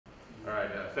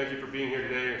Thank you for being here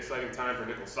today. An exciting time for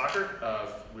Nicholls soccer.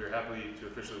 We are happy to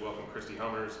officially welcome Kristy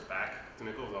Helmers back to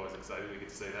Nicholls. Always excited to get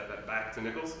to say that back to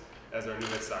Nicholls as our new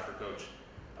head soccer coach.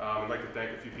 I'd like to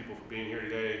thank a few people for being here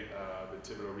today.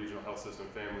 The Thibodeau Regional Health System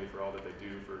family for all that they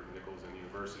do for Nicholls and the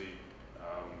university.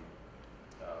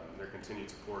 Their continued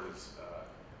support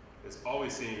is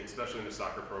always seen, especially in the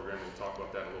soccer program. We'll talk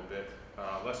about that a little bit.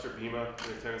 Lester Bima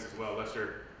in attendance as well.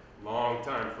 Lester,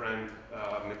 longtime friend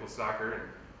of Nicholls soccer, and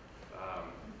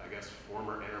I guess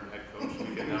former interim head coach,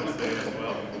 we can now say as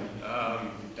well.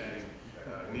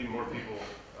 Need more people.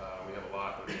 We have a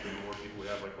lot, but the more people we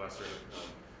have like Lester,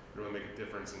 really make a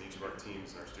difference in each of our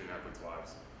teams and our student athletes'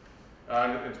 lives.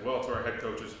 And as well to our head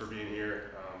coaches for being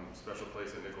here. Special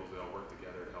place at Nicholls. They all work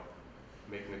together to help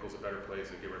make Nicholls a better place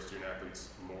and give our student athletes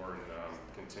more and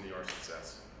continue our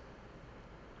success.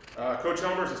 Coach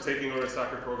Helmers is taking over the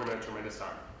soccer program at a tremendous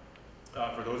time.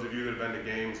 For those of you that have been to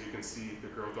games, you can see the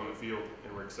growth on the field,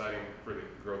 and we're excited for the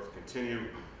growth to continue.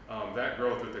 That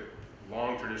growth with the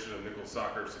long tradition of Nicholls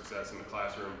soccer success in the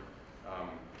classroom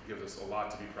gives us a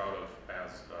lot to be proud of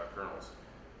as Colonels.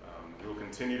 We will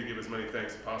continue to give as many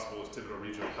thanks as possible as Thibodeau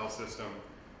Regional Health System.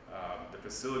 The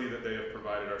facility that they have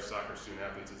provided our soccer student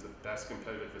athletes is the best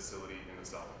competitive facility in the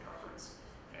Southland Conference.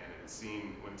 And it is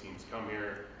seen when teams come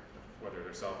here, whether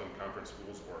they're Southland Conference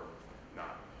schools or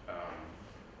not.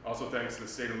 Also thanks to the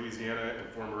state of Louisiana and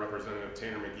former Representative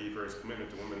Tanner McGee for his commitment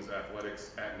to women's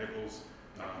athletics at Nicholls,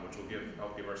 which will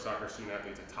help give our soccer student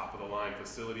athletes a top-of-the-line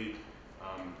facility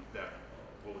that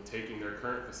will be taking their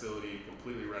current facility,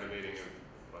 completely renovating it,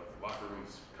 locker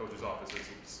rooms, coaches'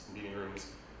 offices, meeting rooms.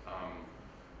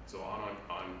 So on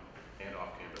and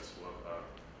off campus, we'll have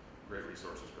great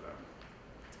resources for them.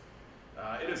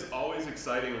 It is always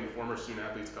exciting when former student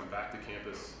athletes come back to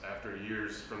campus after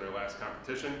years from their last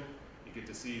competition. You get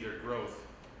to see their growth,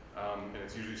 and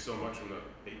it's usually so much from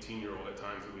the 18-year-old at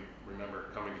times that we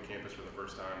remember coming to campus for the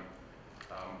first time.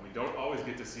 We don't always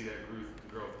get to see that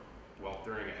growth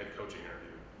during a head coaching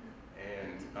interview.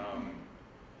 And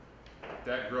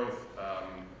that growth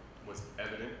was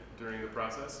evident during the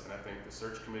process, and I think the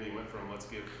search committee went from let's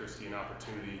give Kristy an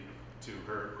opportunity to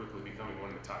her quickly becoming one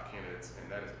of the top candidates,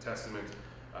 and that is a testament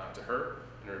to her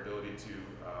and her ability to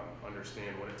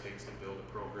understand what it takes to build a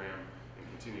program and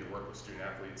continue to work with student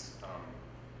athletes.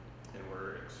 And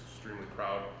we're extremely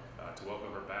proud to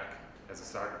welcome her back as a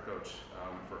soccer coach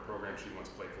for a program she once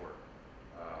played for.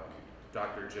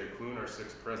 Dr. Jay Kloon, our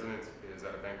 6th president, is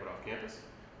at a banquet off campus.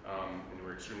 And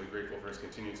we're extremely grateful for his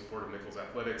continued support of Nicholls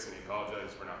Athletics, and he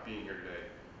apologizes for not being here today.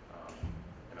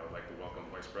 And I would like to welcome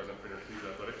Vice President for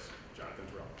Intercollegiate Athletics, Jonathan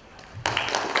Terrell.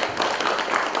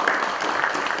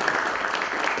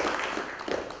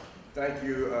 Thank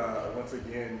you once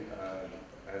again.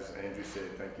 As Andrew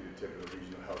said, thank you to Thibodeau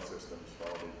Regional Health Systems for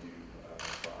all they do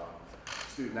for our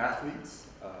student athletes,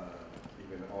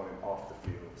 even on and off the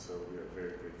field. So we are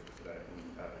very grateful for that.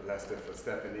 And Lester for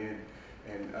stepping in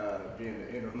and being the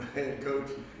interim head coach,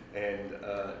 and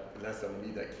Lester, I'm gonna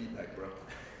need that key back, bro.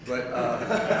 But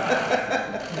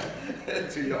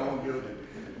to your own building.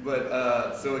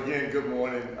 But so again, good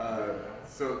morning.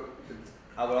 So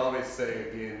I would always say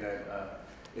again that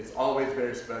it's always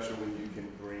very special when you can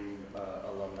bring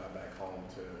alumni back home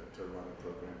to run a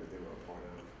program that they were a part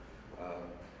of.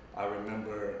 I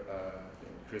remember,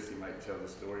 Kristy might tell the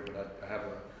story, but I have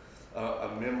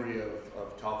a memory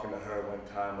of talking to her one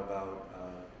time about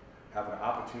having an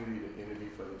opportunity to interview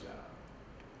for the job.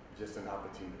 Just an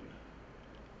opportunity.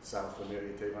 Sounds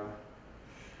familiar, Tavon?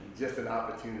 Just an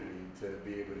opportunity to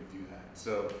be able to do that.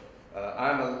 So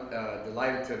I'm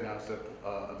delighted to announce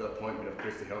the appointment of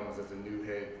Kristy Helmers as the new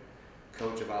head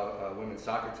coach of our women's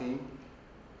soccer team.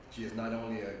 She is not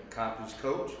only an accomplished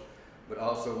coach, but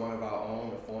also one of our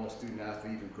own, a former student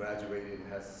athlete who graduated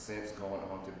and has since gone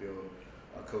on to build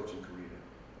a coaching career.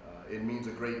 It means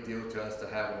a great deal to us to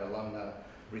have an alumna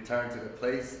return to the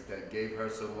place that gave her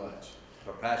so much.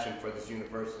 Her passion for this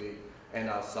university and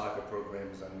our soccer program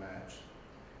is unmatched.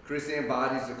 Kristy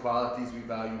embodies the qualities we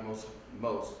value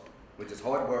most, which is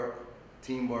hard work,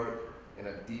 teamwork, and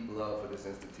a deep love for this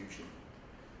institution.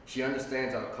 She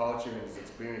understands our culture and has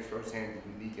experienced firsthand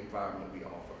the unique environment we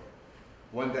offer,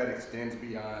 one that extends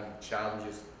beyond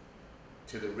challenges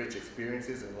to the rich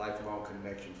experiences and lifelong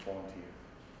connections formed here.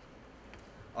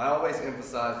 I always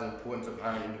emphasize the importance of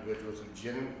hiring individuals who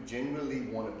genuinely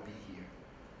want to be here,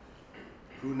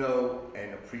 who know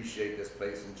and appreciate this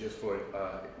place, and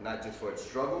not just for its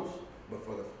struggles, but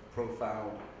for the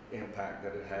profound impact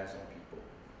that it has on people.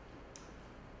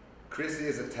 Kristy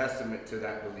is a testament to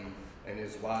that belief, and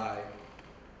is why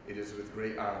it is with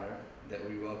great honor that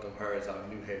we welcome her as our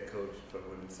new head coach for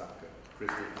women's soccer.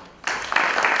 Kristy.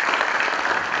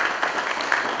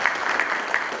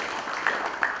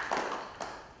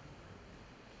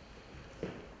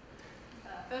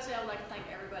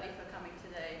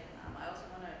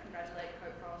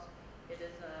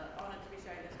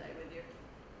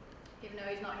 though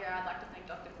he's not here, I'd like to thank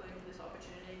Dr. Clune for this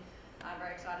opportunity. I'm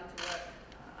very excited to work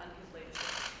under his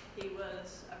leadership. He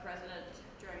was a president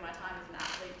during my time as an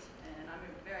athlete, and I'm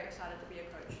very excited to be a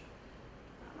coach.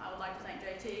 I would like to thank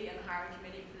JT and the hiring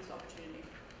committee for this opportunity.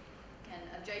 And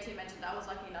as JT mentioned, I was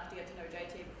lucky enough to get to know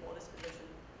JT before this position.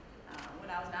 When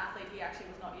I was an athlete, he actually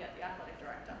was not yet the athletic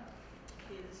director.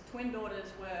 His twin daughters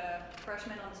were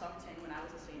freshmen on the soccer team when I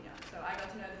was a senior, so I got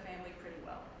to know the family pretty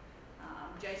well.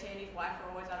 JT and his wife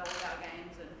were always at all of our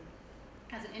games, and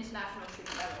as an international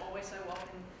student, they were always so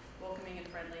welcoming and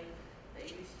friendly. They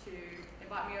used to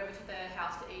invite me over to their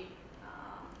house to eat.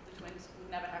 The twins would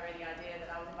never have any idea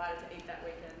that I was invited to eat that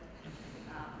weekend.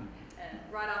 And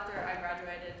right after I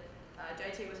graduated,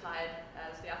 JT was hired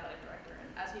as the athletic director, and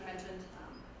as he mentioned,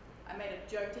 I made a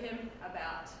joke to him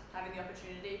about having the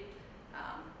opportunity.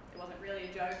 It wasn't really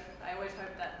a joke. I always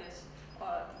hoped that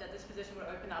this position would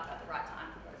open up at the right time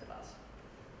for both of us.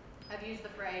 I've used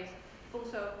the phrase full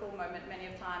circle moment many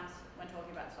of times when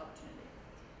talking about this opportunity.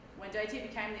 When JT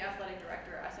became the athletic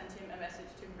director, I sent him a message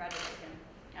to congratulate him,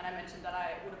 and I mentioned that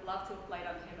I would have loved to have played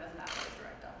under him as an athletic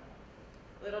director.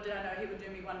 Little did I know he would do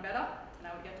me one better, and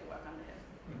I would get to work under him.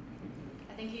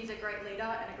 I think he's a great leader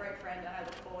and a great friend, and I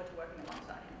look forward to working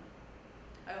alongside him.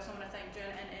 I also want to thank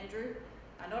Jen and Andrew.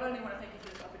 I not only want to thank you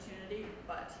for this opportunity,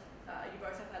 but you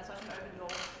both have had such an open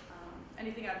door.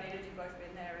 Anything I've needed, you've both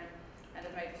been there and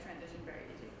have made this transition very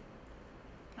easy.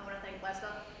 I want to thank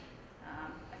Lester.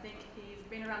 I think he's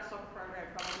been around the soccer program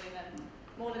probably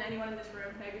more than anyone in this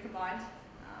room, maybe combined.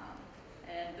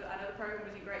 And I know the program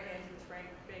was in great hands in the spring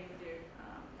being with you,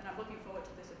 and I'm looking forward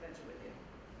to this adventure with you.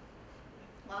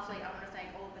 Lastly, I want to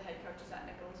thank all of the head coaches at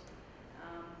Nicholls.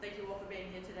 Thank you all for being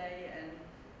here today, and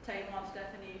Taylor,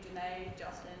 Stephanie, Janae,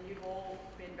 Justin, you've all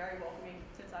been very welcoming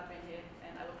since I've been here,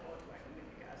 and I look forward to working with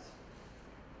you guys.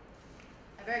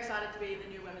 I'm very excited to be the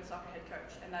new women's soccer head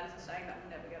coach, and that is a saying that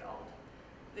will never get old.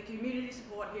 The community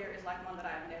support here is like one that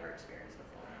I have never experienced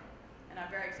before, and I'm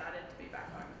very excited to be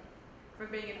back home. From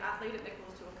being an athlete at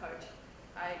Nicholls to a coach,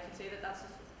 I can see that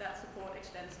that support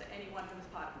extends to anyone who is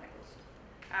part of Nicholls.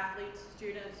 Athletes,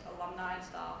 students, alumni, and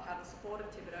staff have the support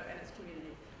of Thibodeau and its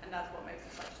community, and that's what makes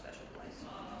it such a special place.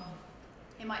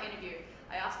 In my interview,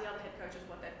 I asked the other head coaches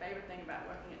what their favorite thing about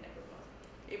working at Nicholls was,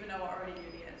 even though I already knew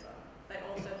the answer. They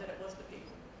all said that it was the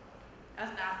people.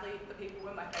 As an athlete, the people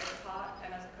were my favorite part,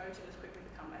 and as a coach, it has quickly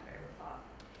become my favorite part.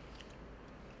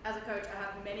 As a coach, I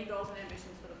have many goals and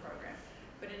ambitions for the program,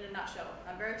 but in a nutshell,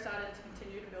 I'm very excited to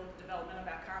continue to build the development of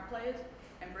our current players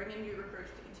and bring in new recruits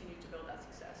to continue to build that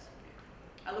success.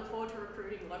 I look forward to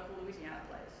recruiting local Louisiana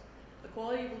players. The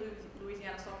quality of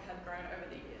Louisiana soccer has grown over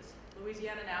the years.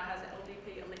 Louisiana now has an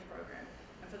LDP elite program,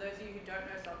 and for those of you who don't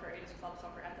know soccer, it is club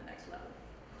soccer at the next level.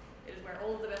 It is where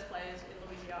all of the best players in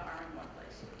Louisiana are in one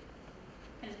place.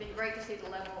 It has been great to see the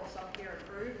level of soccer here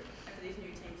improve and for these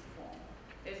new teams to form.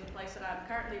 It is a place that I'm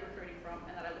currently recruiting from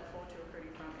and that I look forward to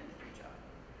recruiting from in the future.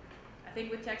 I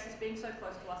think with Texas being so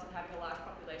close to us and having a large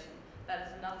population, that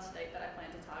is another state that I plan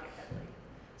to target heavily.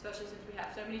 Especially since we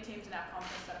have so many teams in our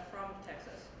conference that are from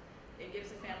Texas. It gives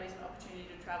the families an opportunity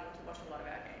to travel to watch a lot of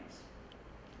our games.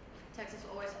 Texas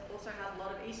also has a lot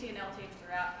of ECNL teams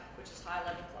throughout, which is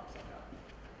high-level club soccer.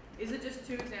 These are just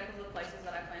two examples of places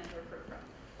that I plan to recruit from,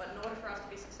 but in order for us to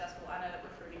be successful, I know that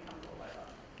recruiting comes all over.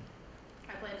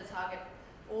 I plan to target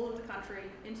all of the country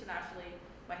internationally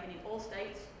by hitting all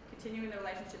states, continuing the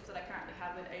relationships that I currently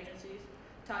have with agencies,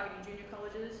 targeting junior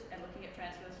colleges, and looking at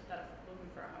transfers that are looking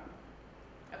for a home.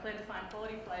 I plan to find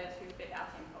quality players who fit our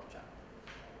team culture.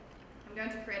 I'm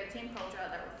going to create a team culture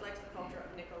that reflects the culture of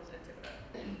Nicholls and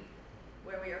Thibodeau,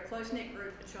 where we are a close-knit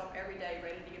group and show up every day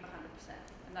ready to give 100%,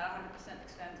 and that 100%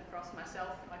 extends across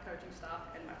myself, my coaching staff,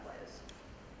 and my players.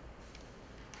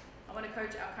 I want to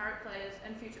coach our current players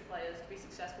and future players to be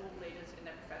successful leaders in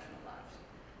their professional lives,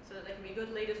 so that they can be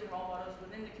good leaders and role models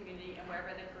within the community and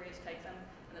wherever their careers take them,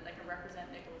 and that they can represent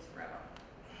Nicholls forever.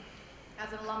 As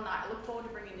an alumni, I look forward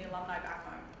to bringing the alumni back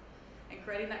home and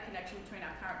creating that connection between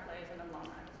our current players and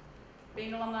alumni.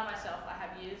 Being an alumni myself, I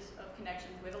have years of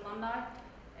connections with alumni,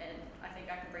 and I think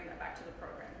I can bring that back to the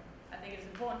program. I think it is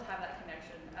important to have that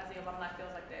connection, as the alumni feels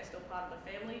like they're still part of the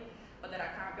family, but that our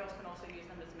current girls can also use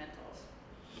them as mentors.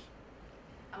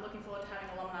 I'm looking forward to having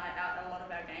alumni out at a lot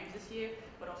of our games this year,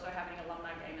 but also having an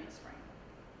alumni game in the spring.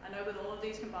 I know with all of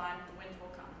these combined, the wins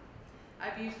will come.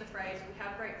 I've used the phrase, we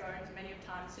have great bones many of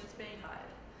times since being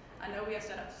hired. I know we are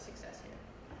set up for success here.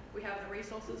 We have the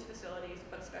resources, facilities,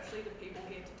 but especially the people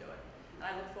here to do it. And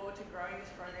I look forward to growing this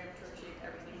program to achieve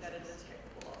everything that it is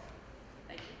capable of.